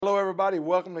everybody.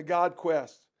 Welcome to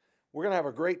GodQuest. We're going to have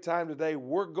a great time today.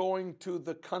 We're going to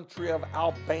the country of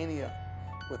Albania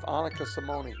with Annika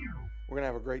Simoni. We're going to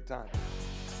have a great time.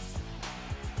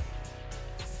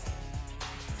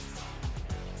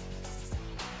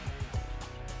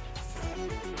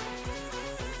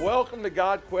 Welcome to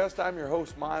GodQuest. I'm your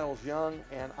host, Myles Young,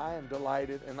 and I am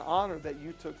delighted and honored that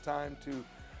you took time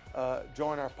to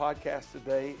join our podcast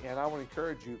today. And I want to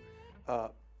encourage you,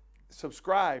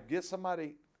 subscribe, get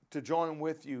somebody to join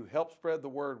with you, help spread the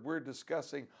word. We're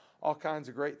discussing all kinds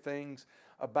of great things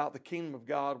about the kingdom of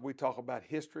God. We talk about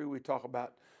history. We talk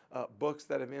about books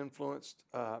that have influenced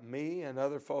me and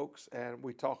other folks, and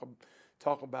we talk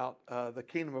about the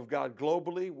kingdom of God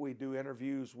globally. We do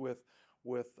interviews with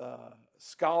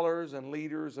scholars and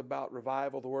leaders about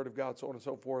revival, the Word of God, so on and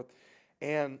so forth.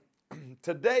 And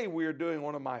today we are doing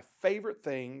one of my favorite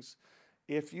things.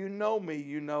 If you know me,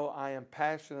 you know I am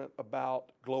passionate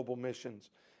about global missions.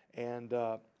 And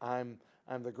I'm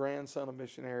the grandson of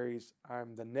missionaries.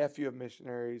 I'm the nephew of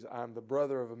missionaries. I'm the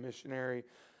brother of a missionary.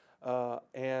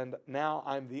 And now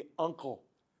I'm the uncle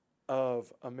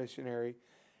of a missionary.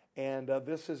 And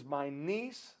this is my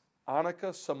niece,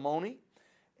 Annika Simoni.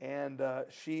 And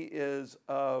she is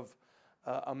of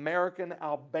American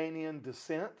Albanian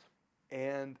descent.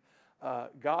 And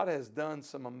God has done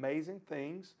some amazing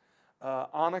things.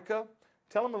 Annika,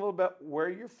 tell them a little bit where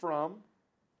you're from.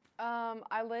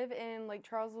 I live in Lake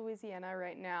Charles, Louisiana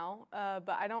right now,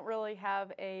 but I don't really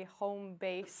have a home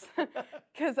base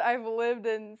because I've lived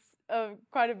in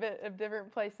quite a bit of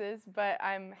different places, but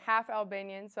I'm half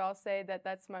Albanian, so I'll say that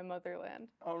that's my motherland.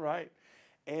 All right.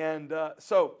 And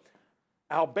so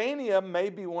Albania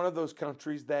may be one of those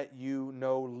countries that you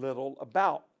know little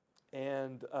about.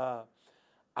 And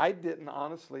I didn't,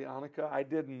 honestly, Annika, I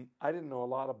didn't know a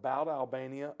lot about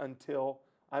Albania until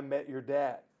I met your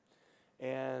dad.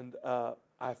 And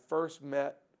I first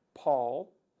met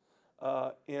Paul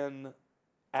in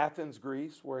Athens,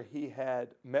 Greece, where he had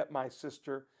met my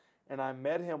sister. And I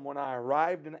met him when I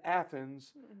arrived in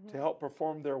Athens to help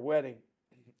perform their wedding.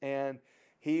 And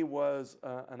he was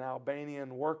an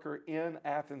Albanian worker in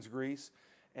Athens, Greece,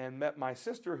 and met my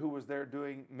sister, who was there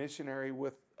doing missionary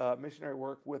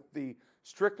work with the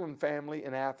Strickland family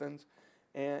in Athens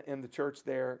and in the church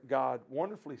there. God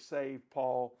wonderfully saved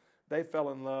Paul. They fell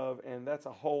in love, and that's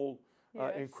a whole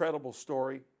incredible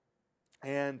story.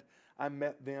 And I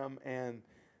met them, and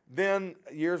then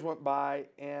years went by,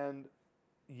 and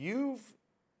you've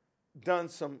done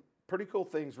some pretty cool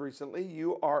things recently.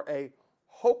 You are a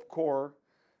Hope Corps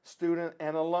student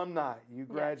and alumni. You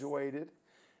graduated.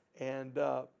 Yes. And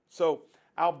so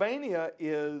Albania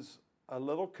is a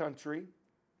little country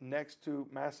next to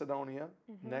Macedonia,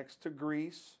 next to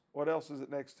Greece. What else is it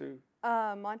next to?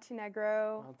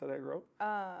 Montenegro.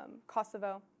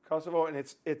 Kosovo, and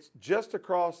it's just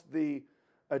across the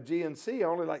Aegean Sea,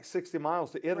 only like 60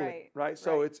 miles to Italy, right?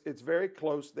 So it's very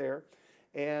close there,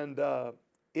 and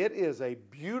it is a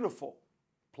beautiful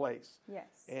place. Yes.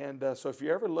 And so if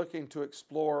you're ever looking to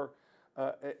explore,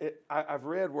 I've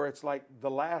read where it's like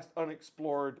the last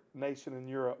unexplored nation in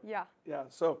Europe. Yeah. Yeah.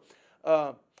 So,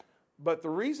 but the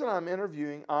reason I'm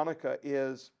interviewing Annika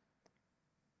is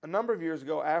a number of years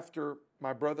ago, after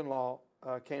my brother-in-law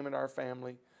came into our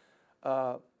family,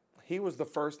 he was the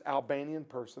first Albanian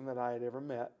person that I had ever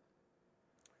met.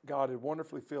 God had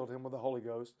wonderfully filled him with the Holy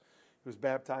Ghost. He was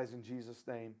baptized in Jesus'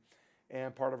 name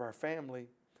and part of our family.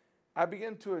 I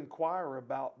began to inquire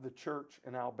about the church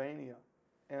in Albania,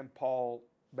 and Paul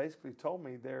basically told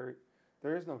me there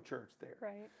is no church there.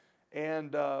 Right.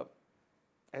 And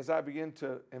as I began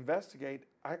to investigate,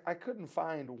 I couldn't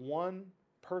find one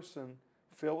person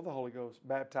filled with the Holy Ghost,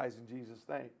 baptized in Jesus'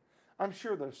 name. I'm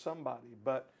sure there's somebody,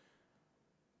 but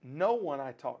no one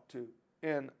I talked to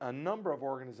in a number of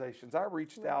organizations. I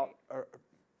reached out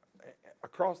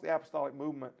across the apostolic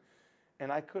movement,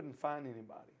 and I couldn't find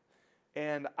anybody.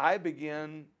 And I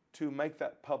began to make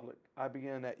that public. I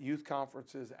began at youth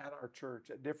conferences, at our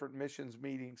church, at different missions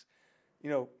meetings.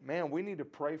 Man, we need to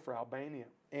pray for Albania.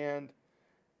 And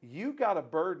you got a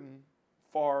burden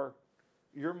for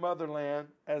your motherland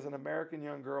as an American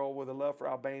young girl with a love for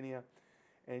Albania,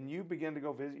 and you begin to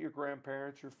go visit your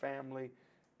grandparents, your family,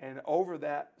 and over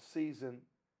that season,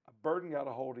 a burden got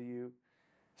a hold of you.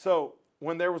 So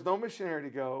when there was no missionary to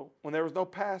go, when there was no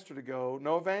pastor to go,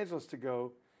 no evangelist to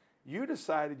go, you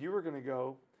decided you were going to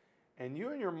go, and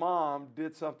you and your mom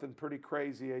did something pretty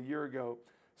crazy a year ago.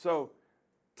 So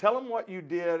tell them what you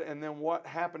did and then what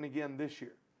happened again this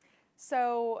year.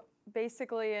 So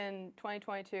basically in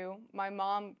 2022, my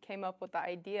mom came up with the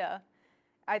idea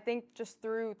I think just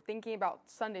through thinking about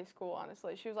Sunday school,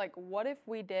 honestly, she was like, what if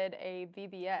we did a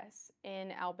VBS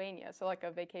in Albania? So like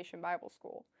a vacation Bible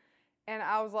school. And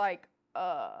I was like,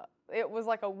 it was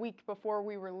like a week before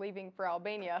we were leaving for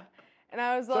Albania. And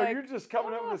I was like, so you're just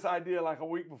coming up with this idea like a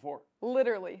week before?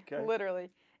 Literally, Okay. literally.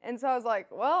 And so I was like,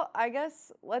 well, I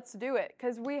guess let's do it.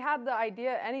 Because we had the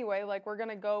idea anyway, like we're going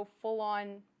to go full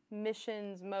on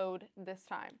missions mode this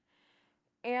time.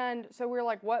 And so we were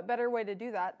like, what better way to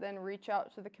do that than reach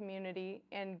out to the community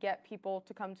and get people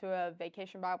to come to a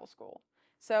vacation Bible school?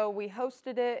 So we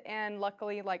hosted it, and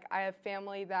luckily, like, I have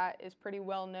family that is pretty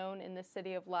well known in the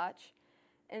city of Lach.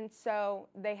 And so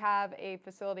they have a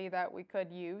facility that we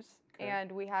could use. Okay.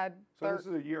 And we had... So this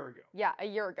is a year ago? Yeah, a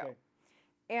year ago. Okay.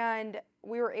 And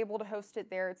we were able to host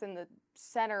it there. It's in the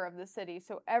center of the city.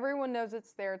 So everyone knows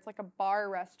it's there. It's like a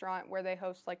bar restaurant where they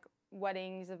host, like,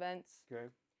 weddings, events. Okay.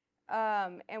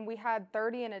 And we had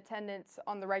 30 in attendance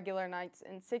on the regular nights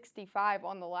and 65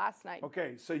 on the last night.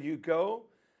 Okay, so you go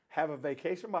have a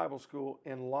vacation Bible school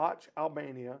in Lach,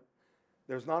 Albania.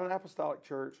 There's not an apostolic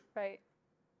church. Right.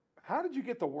 How did you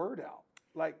get the word out?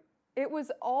 Like, it was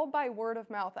all by word of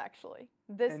mouth, actually.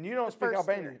 And you don't speak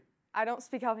Albanian? I don't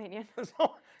speak Albanian.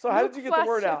 So how did you get the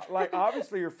word out? Like,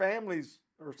 obviously your family's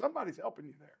or somebody's helping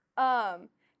you there.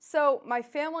 So my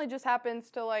family just happens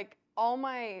to, like, all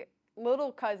my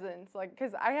little cousins, like,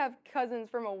 because I have cousins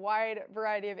from a wide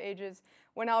variety of ages.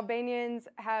 When Albanians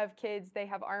have kids, they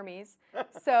have armies.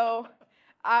 So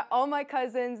all my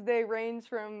cousins, they range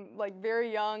from, like,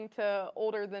 very young to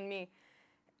older than me.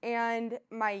 And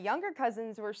my younger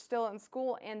cousins were still in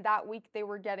school, and that week they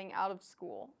were getting out of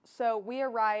school. So we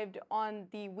arrived on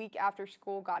the week after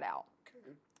school got out.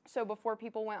 Okay. So before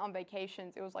people went on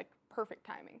vacations, it was, like, perfect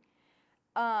timing.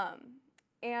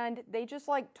 And they just,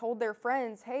 like, told their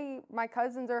friends, hey, my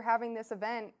cousins are having this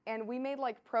event. And we made,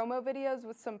 like, promo videos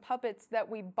with some puppets that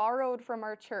we borrowed from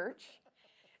our church.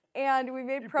 And we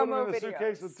made promo videos. You put them in a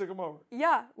suitcase and took them over.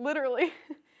 Yeah, literally.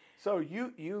 So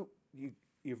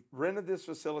you've rented this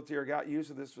facility or got used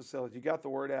to this facility. You got the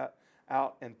word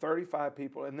out, and 35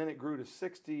 people, and then it grew to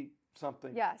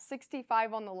 60-something. Yeah,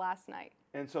 65 on the last night.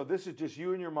 And so this is just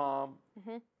you and your mom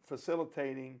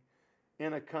facilitating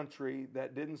in a country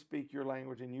that didn't speak your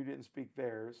language and you didn't speak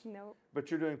theirs. Nope. But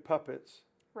you're doing puppets.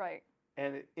 Right.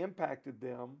 And it impacted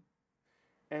them.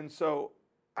 And so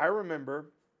I remember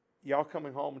y'all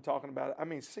coming home and talking about it. I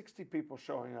mean, 60 people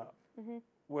showing up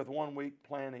with 1 week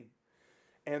planning.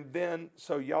 And then,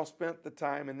 so y'all spent the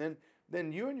time, and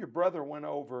then you and your brother went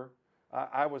over.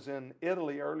 I was in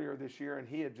Italy earlier this year, and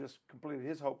he had just completed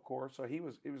his Hope course, so he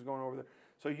was going over there.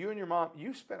 So you and your mom,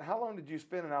 how long did you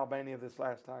spend in Albania this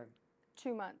last time?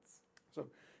 2 months. So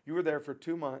you were there for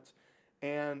 2 months,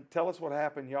 and tell us what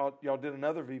happened. Y'all did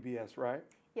another VBS, right?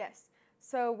 Yes.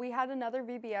 So we had another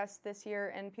VBS this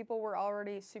year, and people were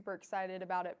already super excited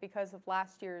about it because of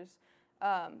last year's.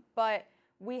 But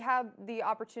we had the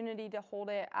opportunity to hold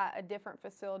it at a different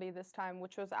facility this time,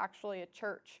 which was actually a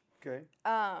church. Okay.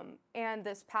 And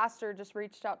this pastor just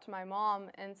reached out to my mom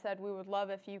and said, we would love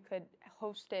if you could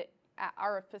host it at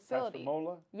our facility. Pastor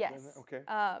Mola? Yes. Okay.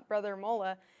 Brother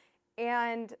Mola.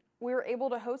 And we were able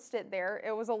to host it there.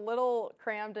 It was a little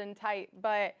crammed and tight,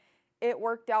 but it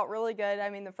worked out really good. I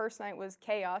mean, the first night was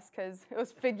chaos because it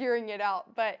was figuring it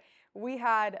out. But we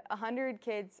had 100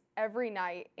 kids every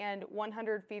night and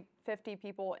 150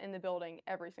 people in the building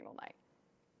every single night.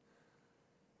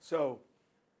 So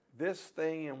this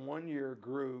thing in 1 year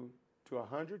grew to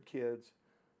 100 kids,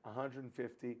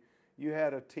 150. You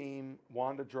had a team.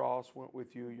 Wanda Dross went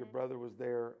with you. Your brother was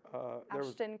there.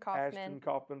 Ashton Kaufman. Ashton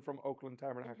Kaufman from Oakland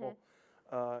Tabernacle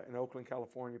in Oakland,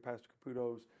 California, Pastor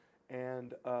Caputo's.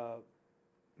 And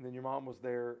then your mom was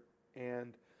there.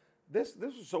 And this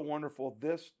was so wonderful.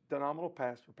 This phenomenal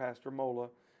pastor, Pastor Mola,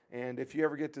 and if you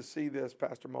ever get to see this,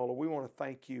 Pastor Mola, we want to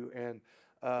thank you. And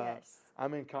yes.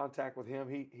 I'm in contact with him.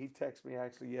 He texted me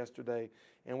actually yesterday,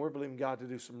 and we're believing God to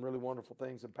do some really wonderful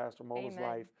things in Pastor Mola's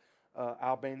life.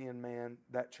 Albanian man,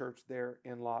 that church there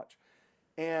in Lach.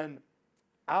 And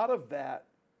out of that,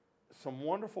 some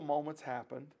wonderful moments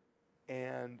happened,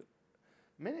 and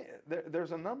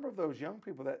there's a number of those young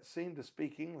people that seem to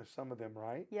speak English, some of them,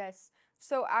 right? Yes.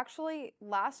 So actually,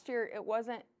 last year, it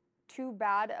wasn't too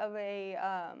bad of a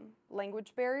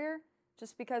language barrier,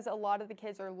 just because a lot of the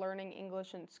kids are learning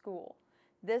English in school.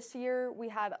 This year, we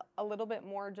had a little bit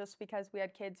more just because we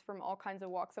had kids from all kinds of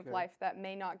walks of life that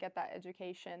may not get that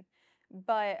education.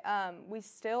 But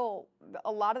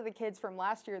a lot of the kids from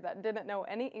last year that didn't know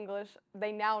any English,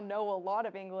 they now know a lot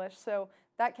of English. So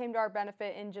that came to our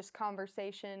benefit in just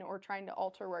conversation or trying to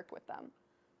altar work with them.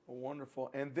 Well, wonderful.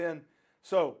 And then,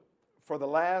 so for the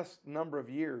last number of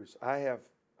years, I have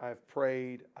I've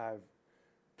prayed, I've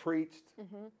preached,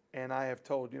 and I have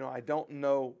told, I don't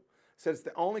know. Said it's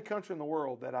the only country in the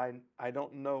world that I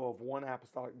don't know of one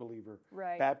apostolic believer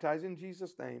baptized in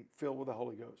Jesus' name, filled with the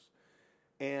Holy Ghost.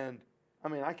 And I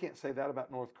mean, I can't say that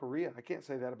about North Korea. I can't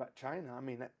say that about China. I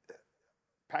mean,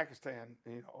 Pakistan,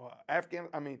 Afghanistan.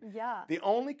 I mean, the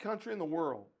only country in the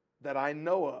world that I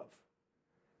know of,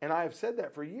 and I have said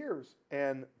that for years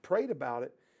and prayed about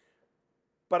it,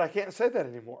 but I can't say that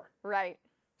anymore. Right.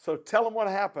 So tell them what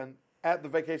happened at the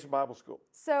Vacation Bible School.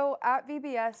 So at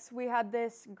VBS, we had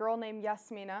this girl named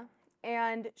Yasmina,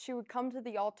 and she would come to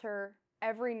the altar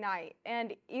every night.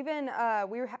 And even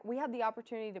we had the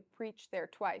opportunity to preach there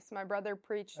twice. My brother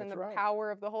preached in the power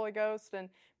of the Holy Ghost and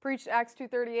preached Acts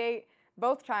 2:38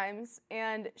 both times.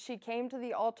 And she came to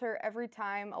the altar every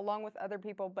time along with other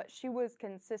people, but she was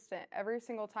consistent. Every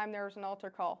single time there was an altar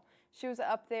call, she was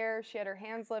up there, she had her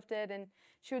hands lifted, and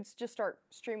she would just start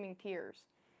streaming tears.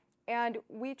 And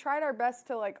we tried our best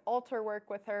to altar work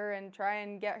with her and try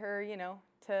and get her,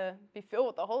 to be filled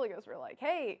with the Holy Ghost. We're like,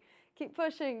 hey, keep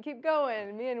pushing, keep going.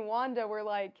 And me and Wanda were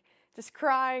just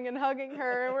crying and hugging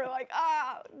her. And we're like,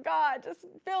 God, just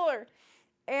fill her.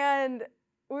 And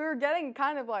we were getting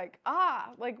kind of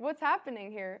what's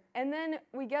happening here? And then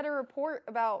we get a report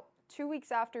about 2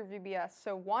 weeks after VBS.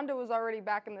 So Wanda was already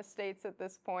back in the States at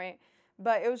this point,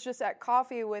 but it was just at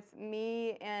coffee with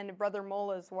me and Brother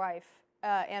Mola's wife.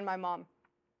 And my mom.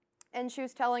 And she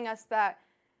was telling us that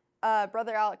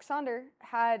Brother Alexander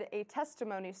had a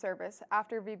testimony service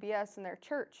after VBS in their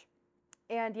church.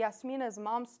 And Yasmina's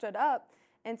mom stood up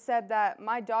and said that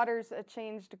my daughter's a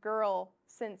changed girl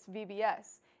since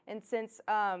VBS and since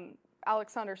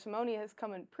Alexander Simoni has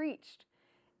come and preached.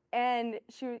 And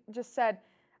she just said,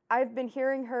 I've been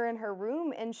hearing her in her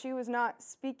room and she was not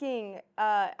speaking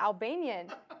Albanian.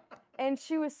 And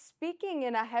she was speaking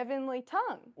in a heavenly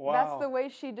tongue. Wow. That's the way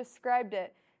she described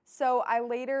it. So I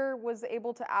later was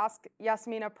able to ask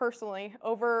Yasmina personally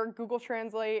over Google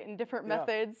Translate and different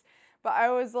methods. But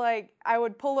I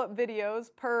would pull up videos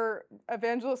per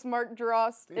Evangelist Mark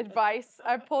Drost advice.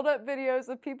 I pulled up videos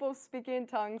of people speaking in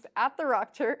tongues at the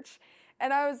Rock Church.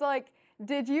 And I was like,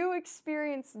 did you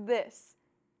experience this?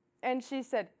 And she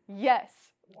said, yes.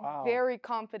 Wow. Very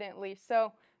confidently.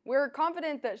 So we're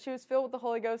confident that she was filled with the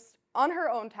Holy Ghost on her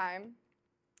own time.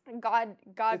 God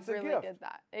really did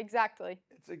that. Exactly.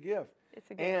 It's a gift. It's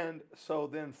a gift. And so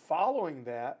then following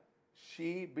that,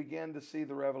 she began to see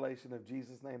the revelation of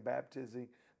Jesus' name baptism,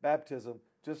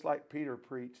 just like Peter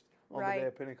preached on the day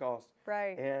of Pentecost.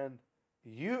 Right. And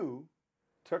you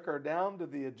took her down to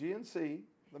the Aegean Sea,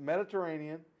 the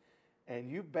Mediterranean, and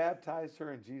you baptized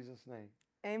her in Jesus' name.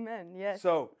 Amen. Yes.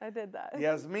 So I did that.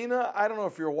 Yasmina, I don't know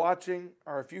if you're watching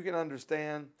or if you can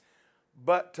understand,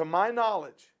 but to my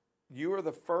knowledge, you are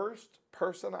the first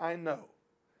person I know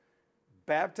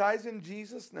baptized in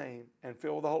Jesus' name and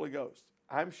filled with the Holy Ghost.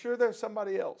 I'm sure there's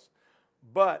somebody else,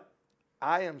 but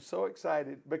I am so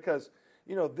excited because,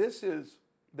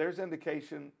 there's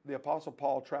indication the Apostle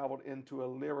Paul traveled into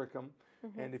Illyricum,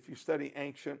 and if you study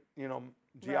ancient,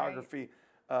 geography,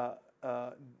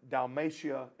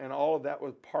 Dalmatia and all of that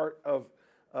was part of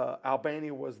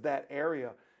Albania was that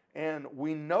area. And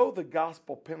we know the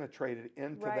gospel penetrated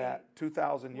into that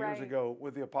 2,000 years ago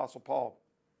with the Apostle Paul.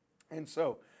 And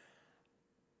so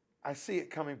I see it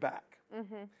coming back.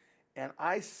 And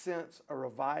I sense a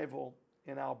revival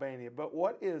in Albania. But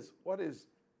what is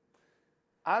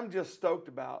I'm just stoked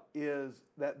about is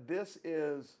that this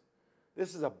is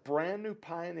a brand new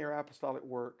pioneer apostolic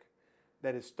work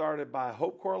that is started by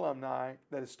Hope Corps alumni,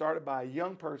 that is started by a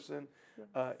young person,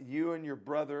 you and your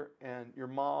brother and your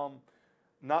mom,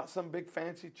 not some big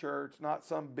fancy church, not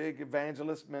some big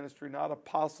evangelist ministry, not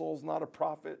apostles, not a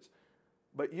prophets,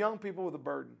 but young people with a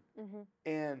burden.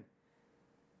 And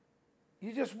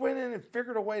you just went in and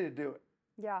figured a way to do it.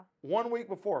 Yeah. 1 week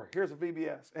before, here's a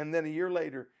VBS. And then a year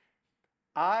later,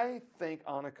 I think,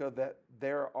 Annika, that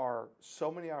there are so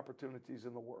many opportunities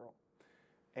in the world.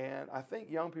 And I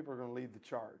think young people are going to lead the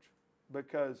charge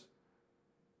because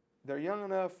they're young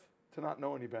enough to not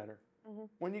know any better.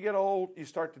 When you get old, you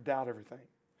start to doubt everything.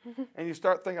 And you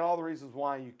start thinking all the reasons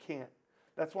why you can't.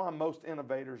 That's why most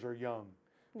innovators are young,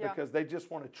 because they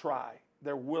just want to try.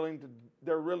 They're willing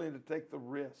to take the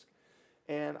risk.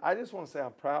 And I just want to say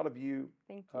I'm proud of you.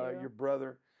 Thank you. Your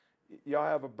brother. Y'all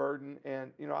have a burden.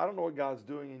 And, I don't know what God's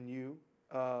doing in you.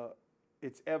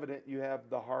 It's evident you have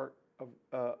the heart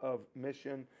of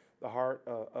mission, the heart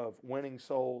of winning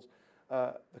souls.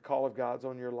 The call of God's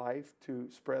on your life to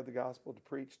spread the gospel, to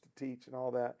preach, to teach, and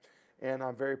all that. And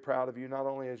I'm very proud of you, not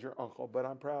only as your uncle, but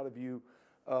I'm proud of you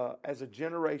as a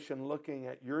generation looking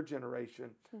at your generation,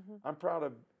 I'm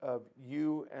proud of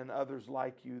you and others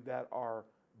like you that are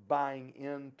buying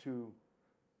into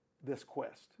this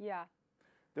quest. Yeah.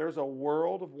 There's a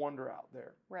world of wonder out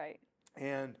there. Right.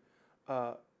 And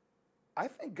I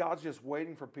think God's just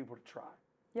waiting for people to try.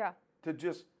 Yeah. To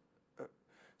just,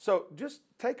 so just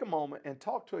take a moment and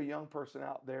talk to a young person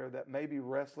out there that may be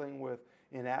wrestling with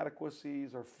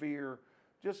inadequacies or fear.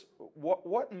 Just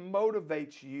what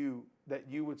motivates you that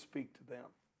you would speak to them?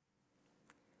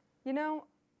 You know,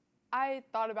 I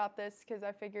thought about this because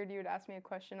I figured you would ask me a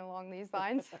question along these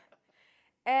lines.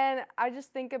 And I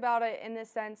just think about it in the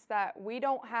sense that we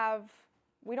don't have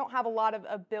a lot of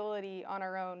ability on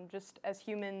our own, just as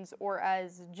humans or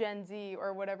as Gen Z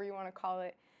or whatever you want to call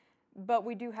it, but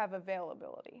we do have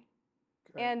availability.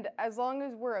 Okay. And as long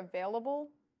as we're available,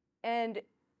 and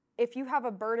if you have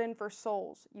a burden for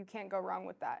souls, you can't go wrong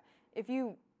with that. If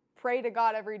you pray to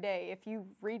God every day, if you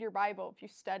read your Bible, if you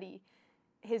study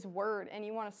His Word, and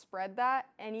you want to spread that,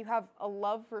 and you have a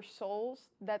love for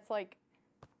souls that's like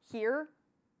here,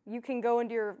 you can go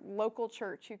into your local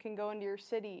church, you can go into your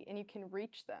city, and you can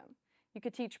reach them. You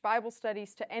could teach Bible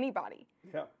studies to anybody.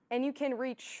 Yeah. And you can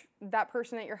reach that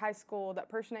person at your high school, that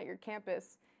person at your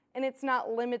campus, and it's not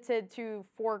limited to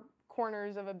 4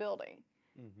 corners of a building.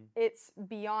 Mm-hmm. It's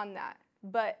beyond that.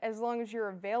 But as long as you're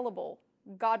available,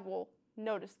 God will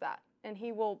notice that, and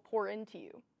He will pour into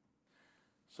you.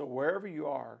 So wherever you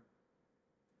are,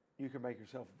 you can make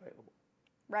yourself available.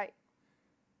 Right.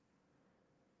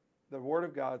 The Word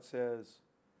of God says,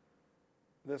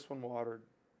 this one watered,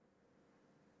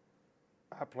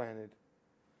 I planted,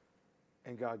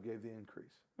 and God gave the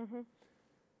increase. Mm-hmm.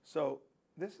 So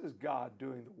this is God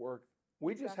doing the work.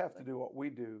 We just have to do what we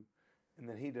do, and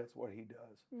then He does what He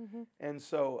does. Mm-hmm. And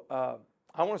so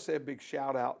I want to say a big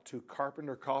shout out to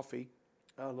Carpenter Coffee,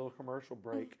 a little commercial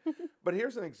break. But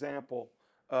here's an example.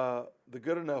 The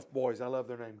Good Enough boys, I love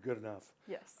their name, Good Enough.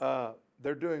 Yes.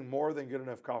 They're doing more than good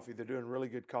enough coffee. They're doing really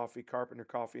good coffee, Carpenter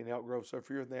Coffee in Elk Grove. So if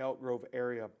you're in the Elk Grove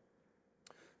area,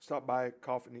 stop by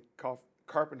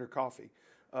Carpenter Coffee.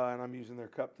 And I'm using their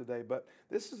cup today. But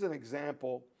this is an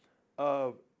example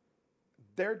of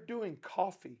they're doing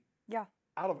coffee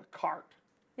out of a cart.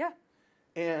 Yeah.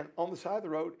 And on the side of the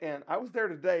road, and I was there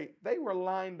today, they were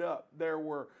lined up. There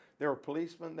were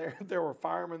policemen there, there were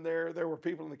firemen there were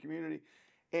people in the community.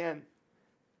 And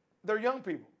they're young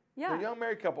people. Yeah. They're a young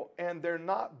married couple, and they're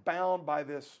not bound by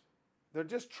this. They're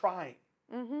just trying.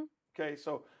 Mm-hmm. Okay,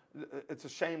 so it's a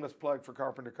shameless plug for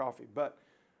Carpenter Coffee. But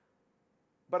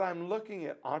I'm looking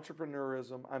at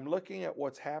entrepreneurism. I'm looking at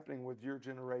what's happening with your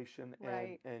generation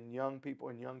and young people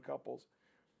and young couples.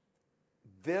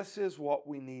 This is what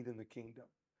we need in the kingdom,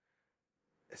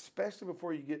 especially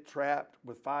before you get trapped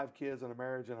with 5 kids and a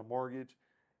marriage and a mortgage.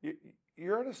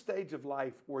 You're at a stage of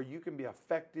life where you can be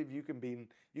effective, you can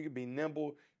be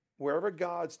nimble. Wherever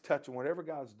God's touching, whatever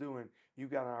God's doing, you've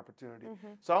got an opportunity. Mm-hmm.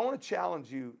 So I want to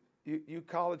challenge you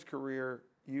college career,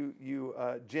 you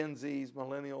Gen Zs,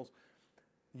 millennials,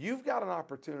 you've got an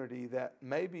opportunity that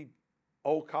maybe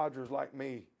old codgers like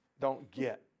me don't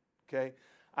get, okay?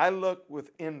 I look with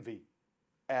envy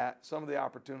at some of the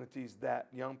opportunities that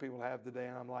young people have today,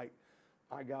 and I'm like,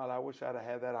 my God, I wish I'd have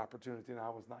had that opportunity when I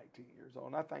was 19 years old.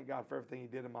 And I thank God for everything He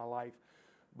did in my life.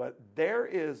 But there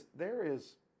is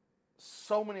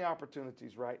so many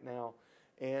opportunities right now,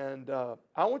 and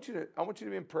I want you to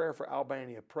be in prayer for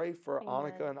Albania. Pray for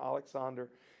Amen. Annika and Alexander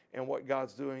and what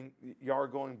God's doing. You are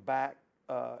going back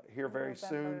here very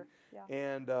soon,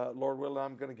 and Lord willing,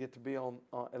 I'm going to get to be on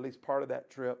at least part of that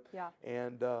trip. Yeah.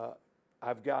 And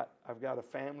I've got a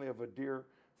family of a dear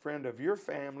friend of your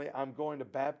family. I'm going to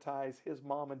baptize his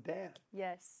mom and dad.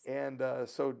 Yes. And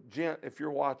so, Jen, if you're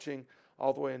watching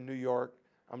all the way in New York,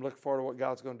 I'm looking forward to what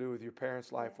God's going to do with your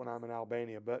parents' life when I'm in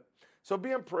Albania. But so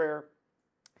be in prayer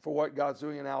for what God's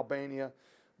doing in Albania.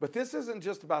 But this isn't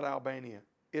just about Albania.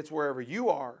 It's wherever you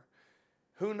are.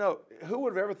 Who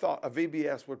would have ever thought a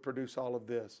VBS would produce all of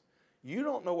this? You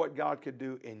don't know what God could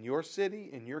do in your city,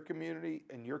 in your community,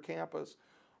 in your campus,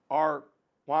 or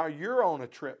while you're on a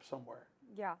trip somewhere.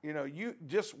 Yeah. You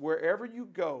just wherever you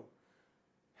go,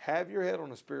 have your head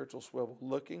on a spiritual swivel,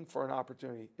 looking for an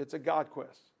opportunity. It's a God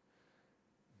quest.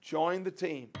 Join the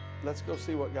team. Let's go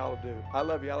see what God will do. I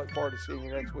love you. I look forward to seeing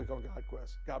you next week on God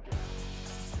Quest. God bless.